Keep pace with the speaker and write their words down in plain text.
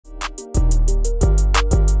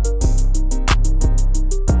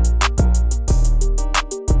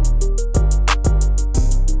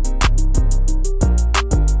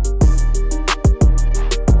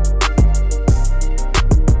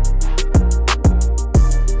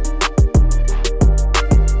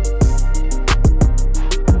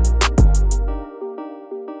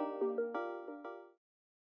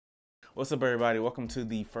What's up, everybody? Welcome to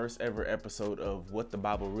the first ever episode of What the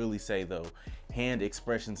Bible Really Say Tho. Hand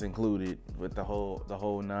expressions included, with the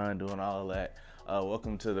whole nine, doing all of that.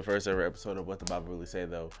 Welcome to the first ever episode of What the Bible Really Say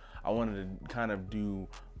Tho. I wanted to kind of do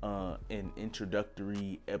an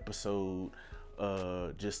introductory episode,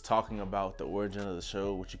 just talking about the origin of the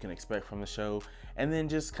show, what you can expect from the show, and then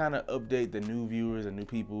just kind of update the new viewers and new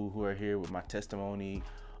people who are here with my testimony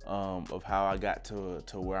of how I got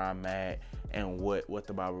to where I'm at and what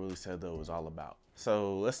the Bible Really Said Tho is all about.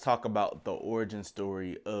 So let's talk about the origin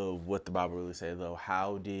story of What the Bible Really Said Tho.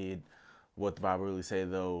 How did What the Bible Really Say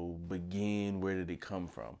Tho begin? Where did it come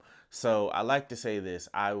from? So I like to say this.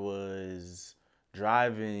 I was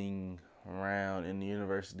driving around in the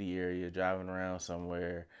university area, driving around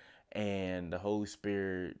somewhere, and the Holy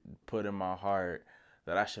Spirit put in my heart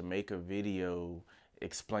that I should make a video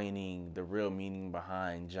explaining the real meaning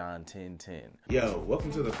behind John 10:10. Yo,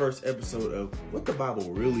 welcome to the first episode of What the Bible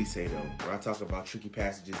Really Say Tho, where I talk about tricky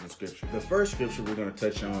passages in scripture. The first scripture we're going to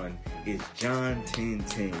touch on is John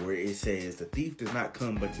 10:10, where it says, "The thief does not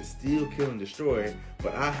come but to steal, kill, and destroy,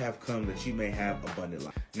 but I have come that you may have abundant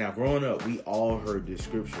life." Now, growing up, we all heard this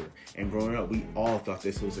scripture, and growing up, we all thought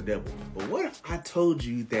this was the devil. But what if I told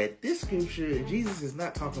you that this scripture, Jesus is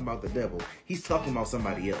not talking about the devil, he's talking about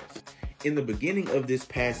somebody else? In the beginning of this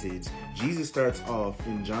passage, Jesus starts off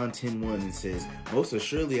in John 10:1 and says, "Most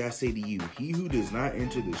assuredly I say to you, he who does not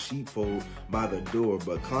enter the sheepfold by the door,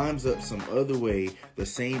 but climbs up some other way, the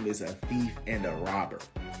same is a thief and a robber."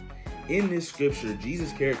 In this scripture,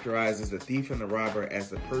 Jesus characterizes the thief and the robber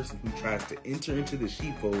as the person who tries to enter into the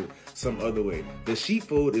sheepfold some other way. The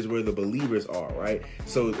sheepfold is where the believers are, right?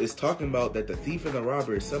 So it's talking about that the thief and the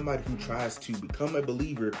robber is somebody who tries to become a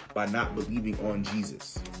believer by not believing on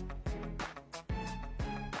Jesus.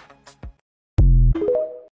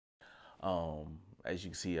 As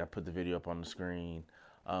you can see, I put the video up on the screen,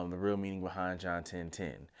 the real meaning behind John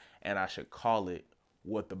 10:10, and I should call it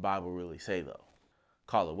What the Bible Really Say Tho.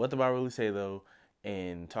 Call it What the Bible Really Say Tho,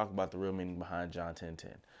 and talk about the real meaning behind John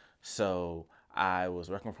 10:10. So I was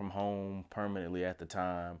working from home permanently at the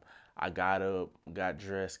time. I got up, got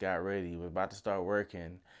dressed, got ready, was about to start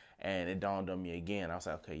working, and it dawned on me again. I was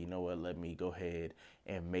like, okay, you know what? Let me go ahead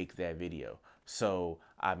and make that video. So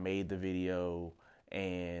I made the video,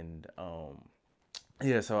 and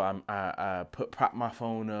so I propped my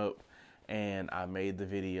phone up and I made the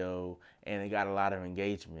video, and it got a lot of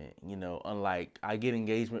engagement. You know, unlike I get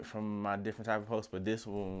engagement from my different type of posts, but this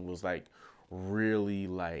one was like really,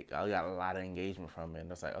 like, I got a lot of engagement from it, and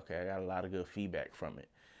I was like, okay, I got a lot of good feedback from it.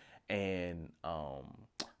 And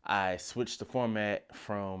I switched the format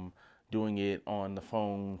from doing it on the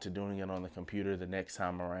phone to doing it on the computer the next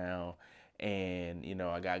time around. And, you know,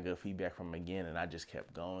 I got good feedback from him again, and I just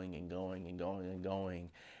kept going and going and going and going.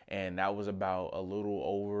 And that was about a little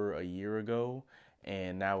over a year ago.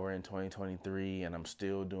 And now we're in 2023, and I'm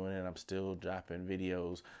still doing it. I'm still dropping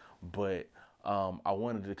videos. But I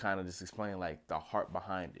wanted to kind of just explain, like, the heart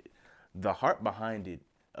behind it. The heart behind it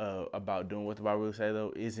about doing What the Bible Really Say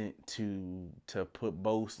Tho isn't to put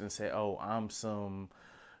boast and say, oh, I'm some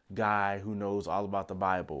guy who knows all about the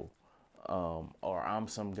Bible. Or I'm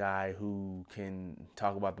some guy who can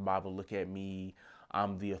talk about the Bible. Look at me.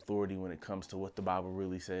 I'm the authority when it comes to what the Bible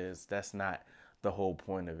really says. That's not the whole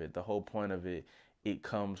point of it. The whole point of it,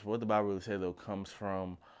 what the Bible really says, though, comes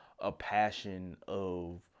from a passion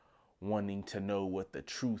of wanting to know what the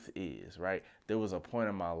truth is, right? There was a point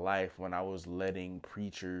in my life when I was letting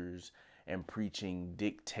preachers and preaching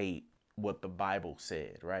dictate what the Bible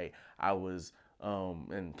said, right? I was,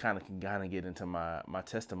 and kind of get into my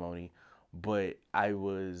testimony, but I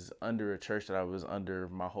was under a church that I was under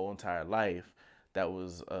my whole entire life that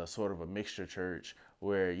was sort of a mixture church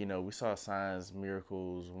where, you know, we saw signs,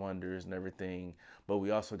 miracles, wonders, and everything, but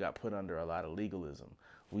we also got put under a lot of legalism.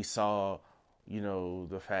 We saw, you know,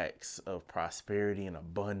 the facts of prosperity and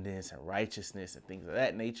abundance and righteousness and things of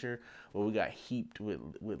that nature, but we got heaped with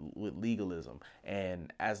legalism.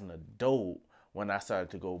 And as an adult, when I started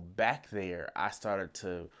to go back there, I started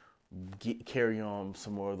to carry on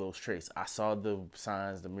some more of those traits. I saw the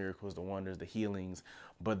signs, the miracles, the wonders, the healings,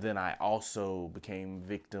 but then I also became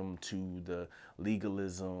victim to the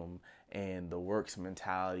legalism and the works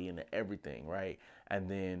mentality and everything, right? And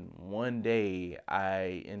then one day,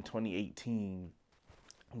 in 2018,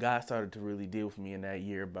 God started to really deal with me in that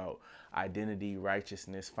year about identity,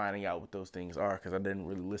 righteousness, finding out what those things are, because I didn't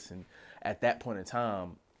really listen. At that point in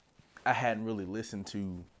time, I hadn't really listened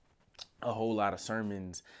to a whole lot of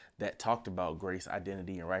sermons that talked about grace,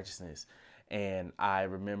 identity, and righteousness. And I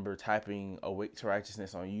remember typing "Awake to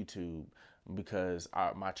Righteousness" on YouTube because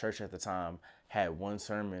my church at the time had one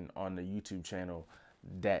sermon on the YouTube channel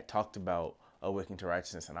that talked about awakening to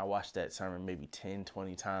righteousness. And I watched that sermon maybe 10,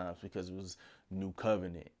 20 times because it was New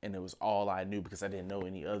Covenant. And it was all I knew because I didn't know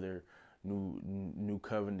any other new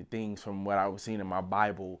covenant things from what I was seeing in my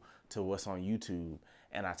Bible to what's on YouTube.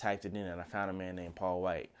 And I typed it in and I found a man named Paul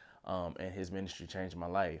White, and his ministry changed my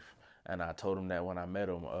life. And I told him that when I met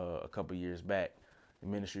him a couple years back, the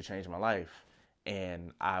ministry changed my life.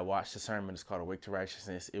 And I watched the sermon. It's called Awake to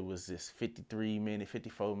Righteousness. It was this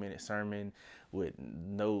 54-minute sermon with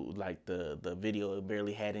no, like, the video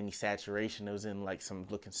barely had any saturation. It was in like some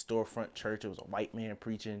looking storefront church. It was a white man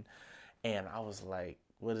preaching. And I was like,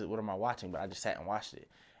 what am I watching? But I just sat and watched it.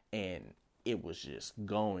 And it was just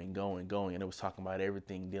going. And it was talking about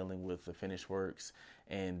everything dealing with the finished works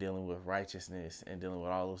and dealing with righteousness and dealing with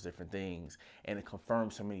all those different things. And it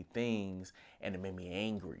confirmed so many things, and it made me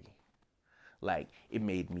angry. Like, it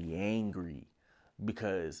made me angry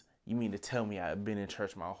because you mean to tell me I've been in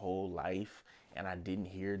church my whole life and I didn't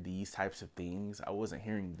hear these types of things? I wasn't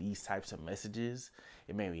hearing these types of messages.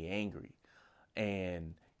 It made me angry.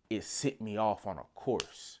 And it set me off on a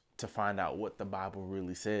course to find out what the Bible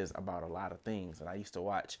really says about a lot of things. And I used to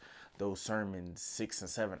watch those sermons 6 and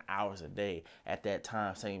 7 hours a day. At that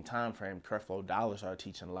time, same time frame, Creflo Dollar started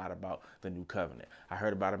teaching a lot about the New Covenant. I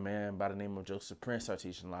heard about a man by the name of Joseph Prince started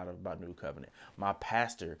teaching a lot about New Covenant. My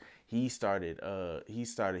pastor, he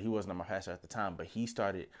wasn't my pastor at the time, but he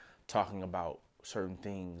started talking about certain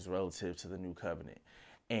things relative to the New Covenant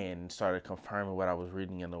and started confirming what I was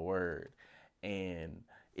reading in the Word. And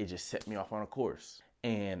it just set me off on a course.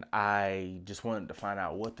 And I just wanted to find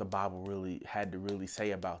out what the Bible really had to really say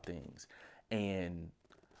about things. And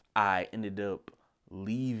I ended up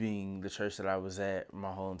leaving the church that I was at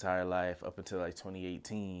my whole entire life up until like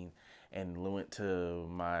 2018, and went to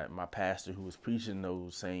my pastor who was preaching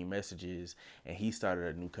those same messages, and he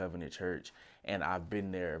started a New Covenant church. And I've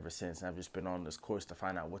been there ever since. And I've just been on this course to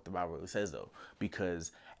find out what the Bible really says, though,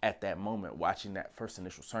 because at that moment, watching that first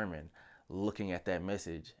initial sermon, looking at that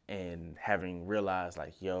message and having realized,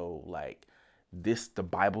 like, yo, like, this, the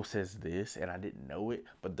Bible says this, and I didn't know it,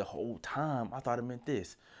 but the whole time I thought it meant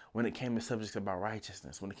this. When it came to subjects about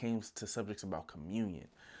righteousness, when it came to subjects about communion,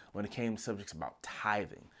 when it came to subjects about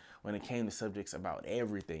tithing, when it came to subjects about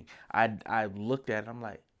everything, I looked at it, I'm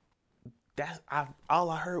like, all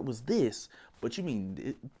I heard was this, but you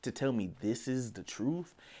mean to tell me this is the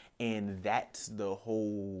truth? And that's the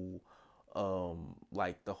whole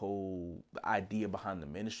the whole idea behind the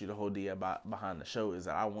ministry, the whole idea behind the show, is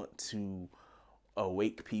that I want to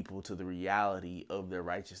awake people to the reality of their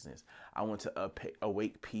righteousness. I want to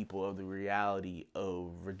awake people of the reality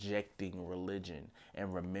of rejecting religion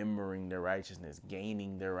and remembering their righteousness,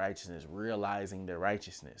 gaining their righteousness, realizing their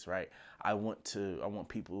righteousness, right? I want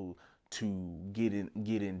people to get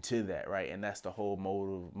into that, right? And that's the whole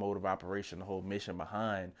mode of operation, the whole mission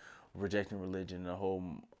behind rejecting religion, the whole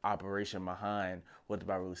operation behind what the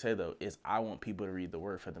Bible really say, though, is I want people to read the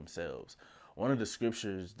word for themselves. One of the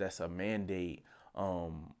scriptures that's a mandate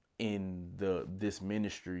in this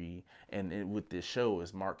ministry and with this show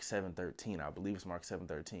is Mark 7:13. I believe it's Mark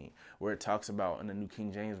 7:13, where it talks about, in the New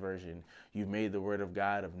King James Version, you've made the word of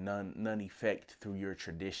God of none effect through your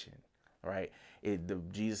tradition. Right?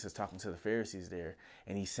 Jesus is talking to the Pharisees there,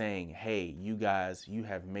 and he's saying, hey, you guys, you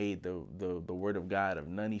have made the word of God of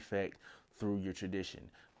none effect through your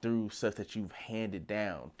tradition, through stuff that you've handed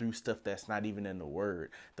down, through stuff that's not even in the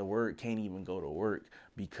word. The word can't even go to work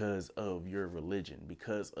because of your religion,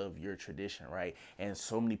 because of your tradition, right? And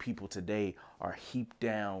so many people today are heaped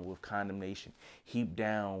down with condemnation, heaped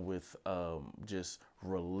down with just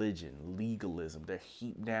religion, legalism. They're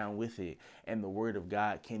heaped down with it, and the word of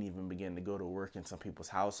God can't even begin to go to work in some people's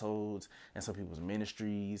households, in some people's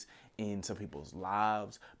ministries, in some people's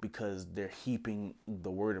lives, because they're heaping the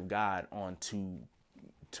word of God onto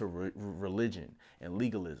religion and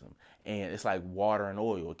legalism. And it's like water and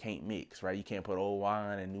oil. It can't mix, right? You can't put old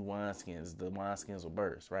wine and new wineskins. The wineskins will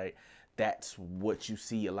burst, right? That's what you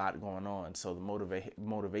see a lot going on. So the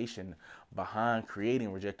motivation behind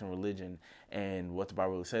creating Rejecting Religion and What the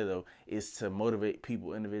Bible Really Say, though, is to motivate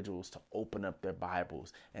people, individuals, to open up their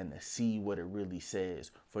Bibles and to see what it really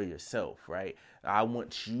says for yourself, right? I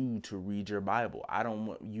want you to read your Bible. I don't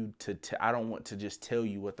want you to I don't want to just tell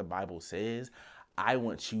you what the Bible says. I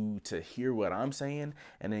want you to hear what I'm saying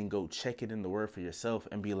and then go check it in the word for yourself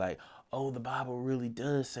and be like, oh, the Bible really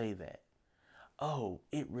does say that. Oh,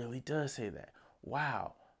 it really does say that.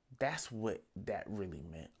 Wow, that's what that really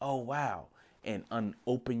meant. Oh, wow. And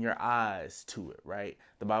open your eyes to it, right?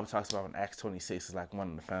 The Bible talks about in Acts 26 is like one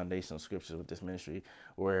of the foundational scriptures with this ministry,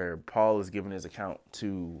 where Paul is giving his account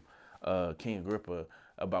to King Agrippa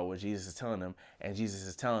about what Jesus is telling them, and Jesus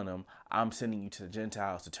is telling them, I'm sending you to the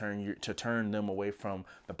Gentiles to turn them away from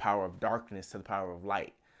the power of darkness to the power of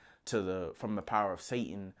light, from the power of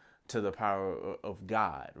Satan to the power of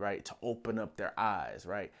God, right? To open up their eyes,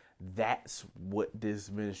 right? That's what this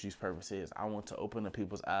ministry's purpose is. I want to open up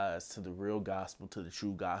people's eyes to the real gospel, to the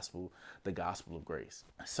true gospel, the gospel of grace.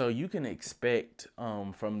 So you can expect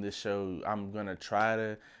from this show, I'm going to try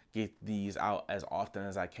to get these out as often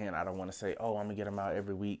as I can. I don't want to say, oh, I'm going to get them out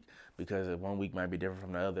every week, because one week might be different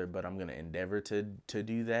from the other, but I'm going to endeavor to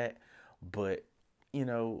do that. But, you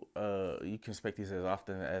know, you can expect these as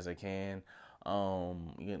often as I can.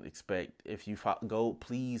 You can expect, if you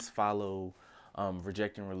please follow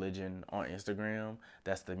Rejecting Religion on Instagram.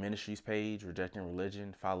 That's the ministries page, Rejecting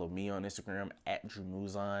Religion. Follow me on Instagram at Drew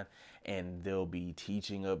Mouzon, and there'll be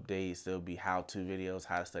teaching updates. There'll be how-to videos,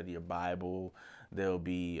 how to study your Bible. There'll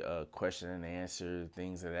be question and answer,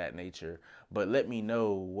 things of that nature. But let me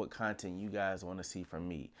know what content you guys want to see from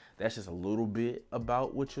me. That's just a little bit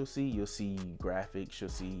about what you'll see. You'll see graphics. You'll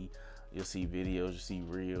see videos. You'll see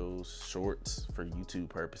reels, shorts for YouTube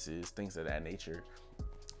purposes, things of that nature.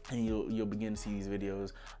 And you'll begin to see these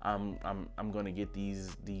videos. I'm going to get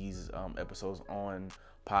these episodes on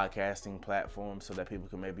podcasting platforms so that people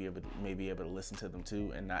can maybe able to listen to them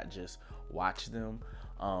too, and not just watch them.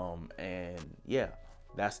 And yeah,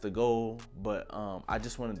 that's the goal. But I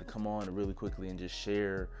just wanted to come on really quickly and just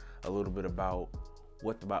share a little bit about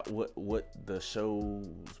what the show's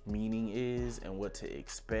meaning is and what to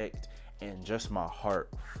expect, and just my heart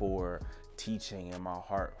for teaching and my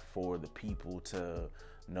heart for the people to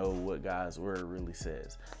know what God's word really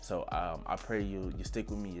says. So I pray you stick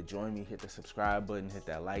with me, you join me, hit the subscribe button, hit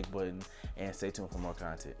that like button, and stay tuned for more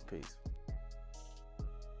content. Peace.